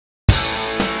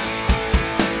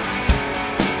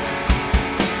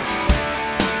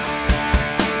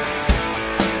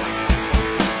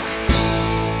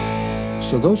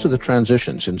So those are the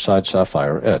transitions inside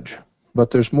Sapphire Edge.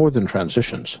 But there's more than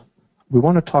transitions. We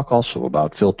want to talk also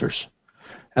about filters.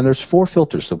 And there's 4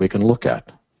 filters that we can look at.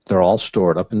 They're all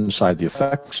stored up inside the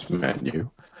Effects menu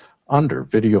under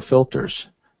Video Filters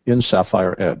in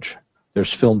Sapphire Edge.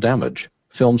 There's Film Damage,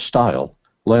 Film Style,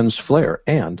 Lens Flare,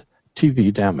 and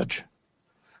TV Damage.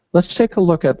 Let's take a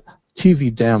look at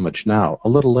TV Damage now. A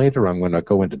little later I'm going to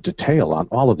go into detail on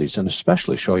all of these and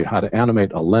especially show you how to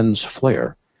animate a lens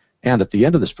flare. And at the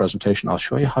end of this presentation I'll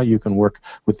show you how you can work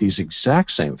with these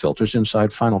exact same filters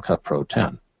inside Final Cut Pro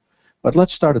 10. But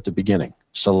let's start at the beginning.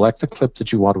 Select the clip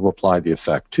that you want to apply the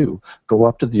effect to. Go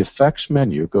up to the Effects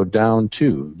menu, go down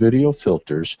to Video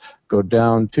Filters, go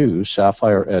down to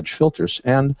Sapphire Edge Filters,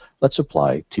 and let's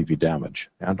apply TV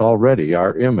Damage. And already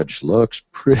our image looks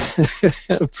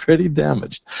pretty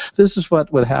damaged. This is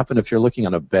what would happen if you're looking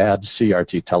on a bad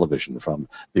CRT television from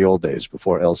the old days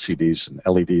before LCDs and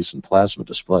LEDs and plasma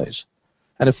displays.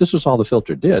 And if this is all the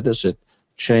filter did, is it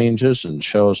changes and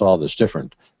shows all this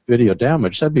different video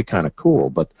damage, that'd be kind of cool.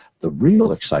 But the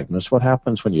real excitement is what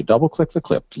happens when you double-click the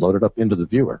clip to load it up into the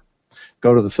viewer.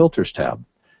 Go to the Filters tab,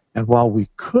 and while we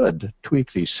could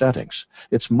tweak these settings,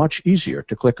 it's much easier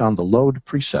to click on the Load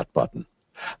Preset button.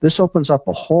 This opens up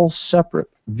a whole separate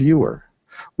viewer,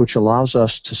 which allows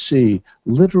us to see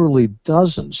literally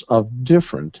dozens of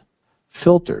different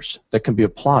filters that can be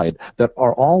applied that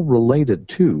are all related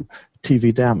to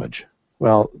TV damage.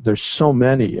 Well, there's so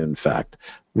many, in fact.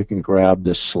 We can grab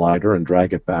this slider and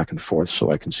drag it back and forth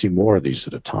so I can see more of these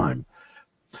at a time.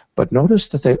 But notice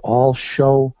that they all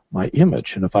show my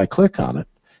image, and if I click on it,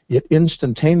 it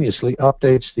instantaneously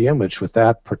updates the image with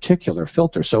that particular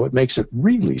filter. So it makes it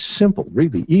really simple,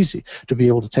 really easy to be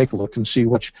able to take a look and see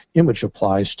which image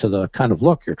applies to the kind of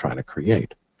look you're trying to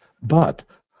create. But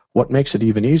what makes it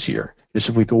even easier is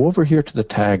if we go over here to the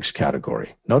Tags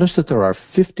category. Notice that there are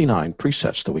 59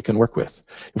 presets that we can work with.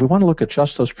 If we want to look at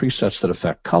just those presets that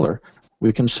affect color,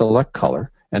 we can select color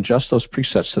and just those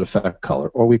presets that affect color,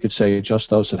 or we could say just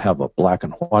those that have a black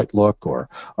and white look or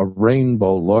a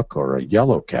rainbow look or a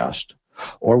yellow cast.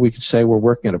 Or we could say we're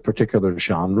working in a particular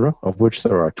genre, of which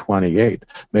there are 28.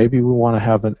 Maybe we want to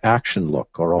have an action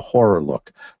look or a horror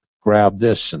look. Grab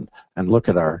this and look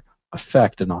at our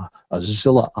effect in a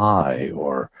Zilla eye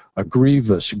or a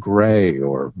grievous gray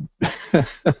or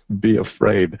be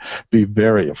afraid, be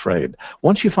very afraid.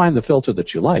 Once you find the filter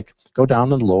that you like, go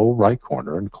down in the lower right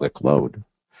corner and click Load.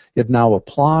 It now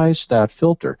applies that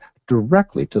filter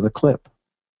directly to the clip.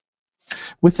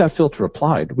 With that filter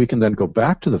applied, we can then go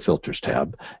back to the Filters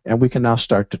tab and we can now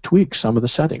start to tweak some of the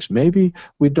settings. Maybe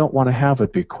we don't want to have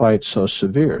it be quite so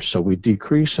severe, so we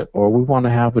decrease it, or we want to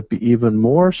have it be even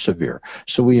more severe,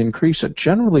 so we increase it.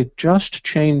 Generally, just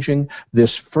changing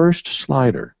this first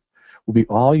slider will be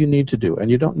all you need to do, and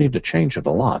you don't need to change it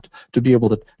a lot to be able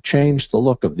to change the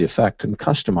look of the effect and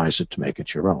customize it to make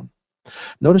it your own.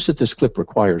 Notice that this clip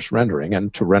requires rendering,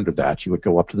 and to render that, you would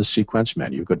go up to the Sequence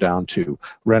menu, go down to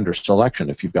Render Selection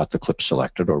if you've got the clip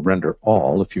selected, or Render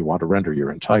All if you want to render your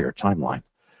entire timeline.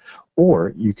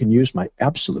 Or you can use my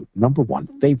absolute #1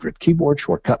 favorite keyboard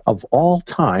shortcut of all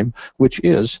time, which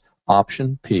is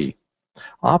Option P.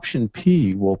 Option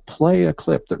P will play a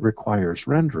clip that requires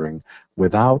rendering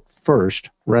without first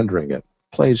rendering it.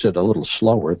 Plays it a little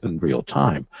slower than real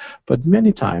time, but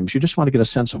many times you just want to get a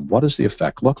sense of what does the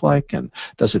effect look like, and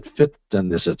does it fit,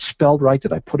 and is it spelled right,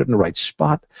 did I put it in the right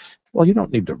spot? Well, you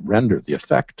don't need to render the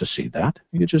effect to see that.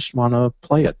 You just want to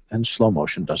play it, and slow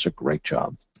motion does a great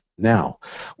job. Now,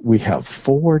 we have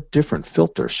 4 different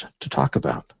filters to talk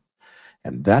about,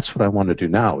 and that's what I want to do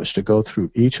now, is to go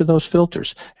through each of those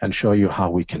filters and show you how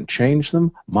we can change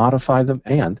them, modify them,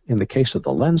 and in the case of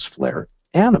the lens flare,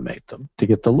 animate them to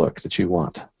get the look that you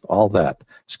want. All that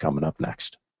is coming up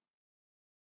next.